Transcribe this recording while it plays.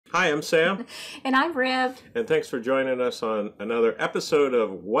Hi, I'm Sam. And I'm Rev. And thanks for joining us on another episode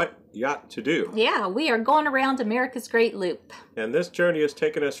of What Yacht To Do. Yeah, we are going around America's Great Loop. And this journey has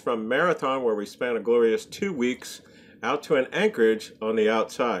taken us from Marathon, where we spent a glorious 2 weeks, out to an anchorage on the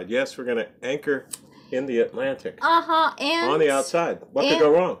outside. Yes, we're going to anchor in the Atlantic. And on the outside. What could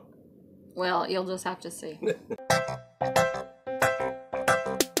go wrong? Well, you'll just have to see.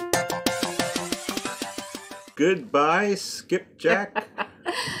 Goodbye, Skipjack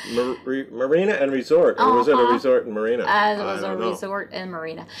Marina and Resort. Or was it a resort and marina? It was a resort and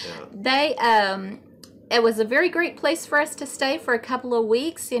marina. Yeah. It was a very great place for us to stay for a couple of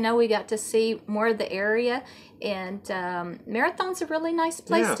weeks. You know, we got to see more of the area, and Marathon's a really nice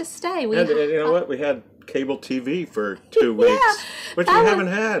place to stay. And you know what? We had cable TV for 2 weeks, which we haven't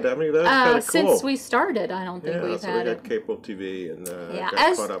had. I mean, that's kind of cool. Since we started, I don't think we've had it. We had cable TV and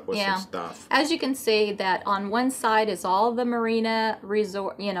got caught up with some stuff. As you can see, that on one side is all the marina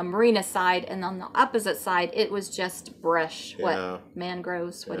resort, marina side, and on the opposite side, it was just brush,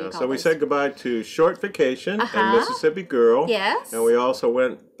 mangroves, what do you call it? So we said goodbye to Short Vacation and Mississippi Girl. Yes. And we also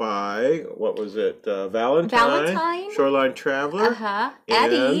went by, what was it, Valentine, Shoreline Traveler,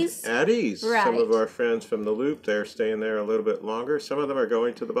 Addie's. Right. Some of our friends from the Loop, they're staying there a little bit longer. Some of them are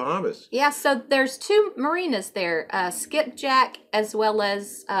going to the Bahamas. Yeah, so there's two marinas there, Skipjack as well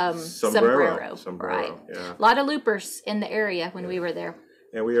as Sombrero. Right. Yeah. A lot of loopers in the area when we were there.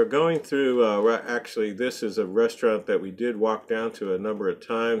 And we are going through, actually, this is a restaurant that we did walk down to a number of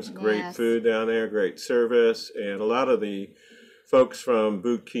times. Great food down there, great service, and a lot of the folks from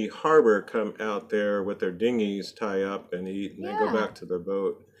Boot Key Harbor come out there with their dinghies, tie up and eat, and then go back to their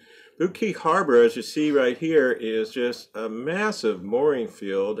boat. Boot Key Harbor, as you see right here, is just a massive mooring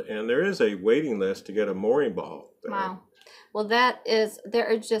field, and there is a waiting list to get a mooring ball there. Wow. Well, there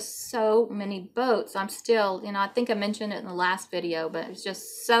are just so many boats. I'm still, I think I mentioned it in the last video, but it's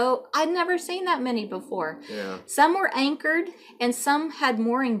just I'd never seen that many before. Yeah. Some were anchored and some had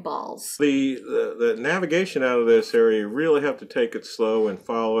mooring balls. The navigation out of this area, you really have to take it slow and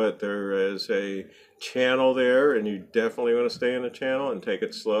follow it. There is a channel there, and you definitely want to stay in the channel and take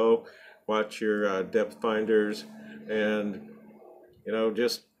it slow. Watch your depth finders, and,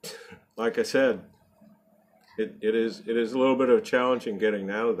 just like I said, It is a little bit of a challenge in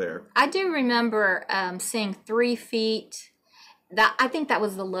getting out of there. I do remember seeing 3 feet. I think that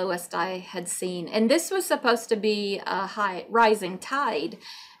was the lowest I had seen. And this was supposed to be a high rising tide.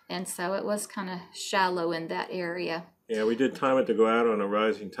 And so it was kind of shallow in that area. Yeah, we did time it to go out on a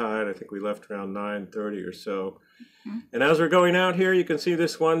rising tide. I think we left around 9:30 or so. And as we're going out here, you can see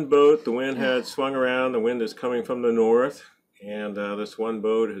this one boat. The wind had swung around. The wind is coming from the north. And this one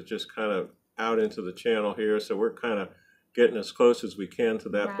boat has just kind of out into the channel here, so we're kind of getting as close as we can to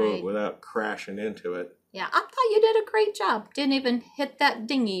that boat without crashing into it. Yeah, I thought you did a great job. Didn't even hit that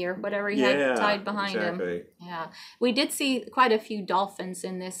dinghy or whatever you had tied behind him. Yeah, we did see quite a few dolphins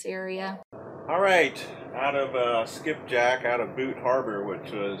in this area. All right, out of Skipjack, out of Boot Harbor,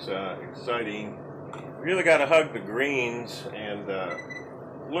 which was exciting. Really got to hug the greens and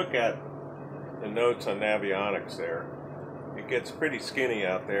look at the notes on Navionics there. It gets pretty skinny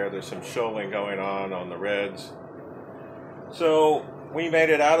out there. There's some shoaling going on the reds. So we made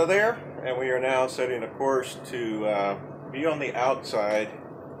it out of there, and we are now setting a course to be on the outside.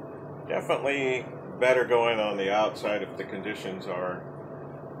 Definitely better going on the outside if the conditions are.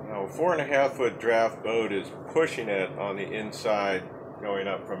 4.5 foot draft boat is pushing it on the inside going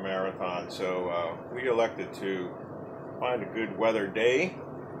up from Marathon. So we elected to find a good weather day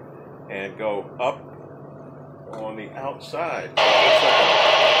and go up on the outside. Looks like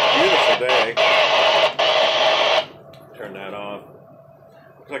a beautiful day. Turn that on.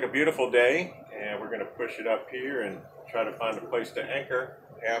 Looks like a beautiful day, and we're going to push it up here and try to find a place to anchor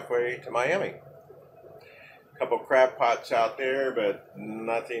halfway to Miami. A couple crab pots out there, but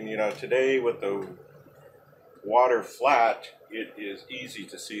nothing, today with the water flat, it is easy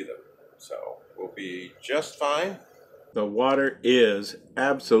to see them. So we'll be just fine. The water is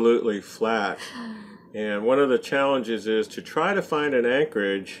absolutely flat. And one of the challenges is to try to find an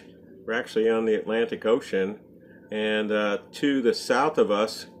anchorage. We're actually on the Atlantic Ocean, and to the south of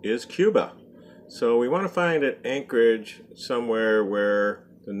us is Cuba. So we want to find an anchorage somewhere where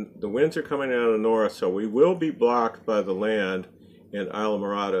the winds are coming out of the north, so we will be blocked by the land in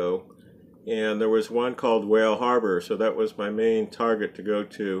Islamorada. And there was one called Whale Harbor, so that was my main target to go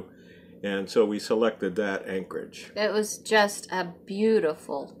to. And so we selected that anchorage. It was just a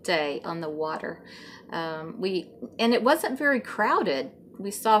beautiful day on the water. And it wasn't very crowded.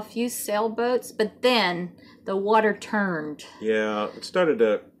 We saw a few sailboats, but then the water turned. Yeah, it started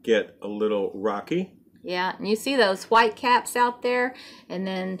to get a little rocky. Yeah, and you see those white caps out there, and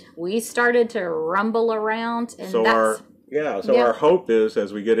then we started to rumble around, and So that's our hope is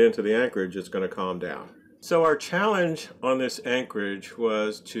as we get into the anchorage, it's going to calm down. So our challenge on this anchorage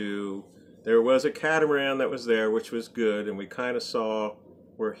was there was a catamaran that was there, which was good, and we kind of saw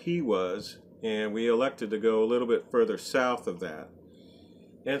where he was, and we elected to go a little bit further south of that.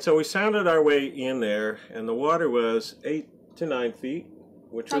 And so we sounded our way in there, and the water was 8 to 9 feet,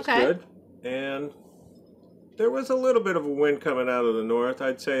 which was good. And there was a little bit of a wind coming out of the north.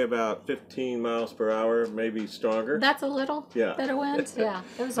 I'd say about 15 miles per hour, maybe stronger. That's a little bit of wind? Yeah,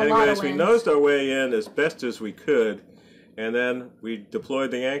 there was a lot of wind. Anyways, we nosed our way in as best as we could, and then we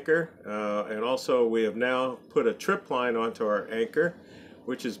deployed the anchor, and also we have now put a trip line onto our anchor,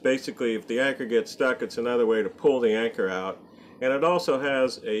 which is basically if the anchor gets stuck, it's another way to pull the anchor out. And it also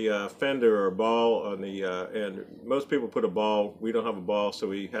has a fender or a ball on the, and most people put a ball. We don't have a ball, so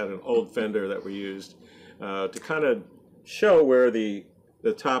we had an old fender that we used to kind of show where the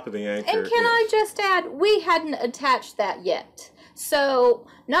top of the anchor is. And can I just add, we hadn't attached that yet. So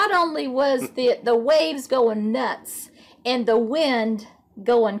not only was the waves going nuts and the wind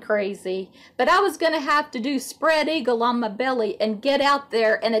going crazy, but I was going to have to do spread eagle on my belly and get out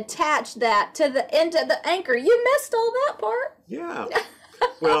there and attach that to the end of the anchor. You missed all that part. Yeah.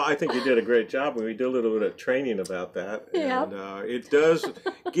 Well, I think you did a great job. We did a little bit of training about that. Yeah. And it does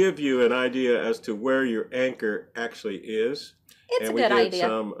give you an idea as to where your anchor actually is. It's and a good idea. we did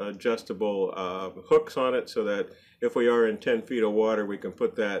some adjustable hooks on it so that if we are in 10 feet of water, we can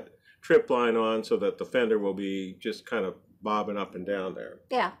put that trip line on so that the fender will be just kind of bobbing up and down there.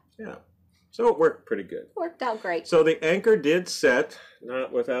 Yeah. Yeah. So it worked pretty good. Worked out great. So the anchor did set,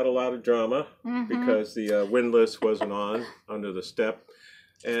 not without a lot of drama, because the windlass wasn't on under the step.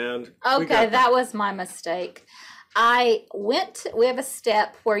 And okay, that was my mistake. We have a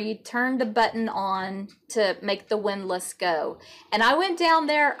step where you turn the button on to make the windlass go. And I went down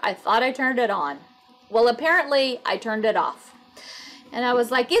there, I thought I turned it on. Well, apparently I turned it off. And I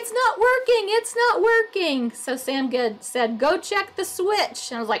was like, it's not working, it's not working. So Sam said, go check the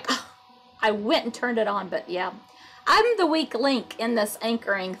switch. And I was like, oh. I went and turned it on, but yeah. I'm the weak link in this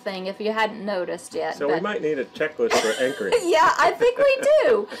anchoring thing, if you hadn't noticed yet. So we might need a checklist for anchoring. Yeah, I think we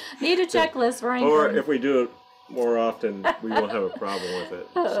do. Need a checklist for anchoring. Or if we do it more often, we won't have a problem with it.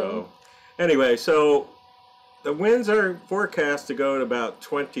 So anyway, so the winds are forecast to go at about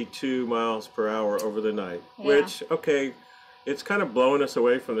 22 miles per hour over the night, which, okay, it's kind of blowing us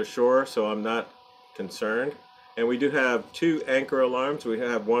away from the shore, so I'm not concerned. And we do have 2 anchor alarms. We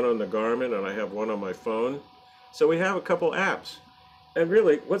have one on the Garmin and I have one on my phone. So we have a couple apps. And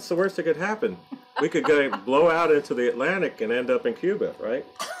really, what's the worst that could happen? We could blow out into the Atlantic and end up in Cuba, right?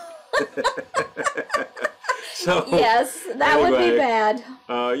 So yes, that would be bad.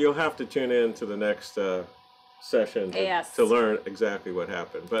 You'll have to tune in to the next session to learn exactly what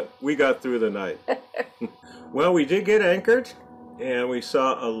happened. But we got through the night. Well, we did get anchored. And we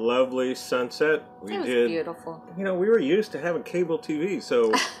saw a lovely sunset. It was beautiful. You know, we were used to having cable TV,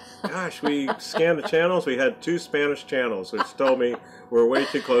 so gosh, we scanned the channels. We had 2 Spanish channels, which told me we're way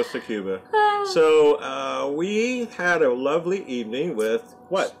too close to Cuba. So we had a lovely evening with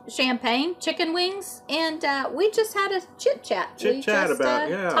what? Champagne, chicken wings, and we just had a chit-chat. Chit-chat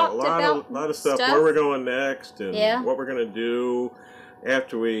about, a lot of stuff. Where we're going next and what we're going to do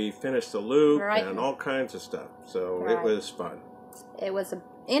after we finish the loop and all kinds of stuff. So it was fun. It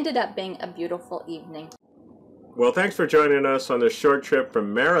ended up being a beautiful evening. Well, thanks for joining us on this short trip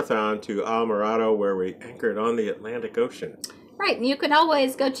from Marathon to Islamorada, where we anchored on the Atlantic Ocean. Right, and you can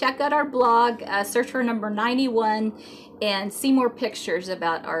always go check out our blog, search for number 91, and see more pictures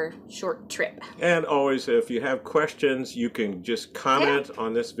about our short trip. And always, if you have questions, you can just comment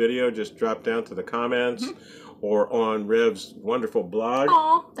on this video. Just drop down to the comments. Or on Rev's wonderful blog.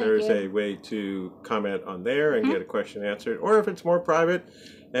 There's a way to comment on there and get a question answered. Or if it's more private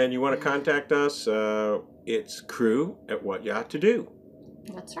and you want to contact us, it's crew@whatyachttodo.com.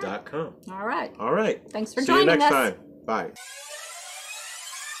 That's right. All right. All right. Thanks for joining us. See you next time. Bye.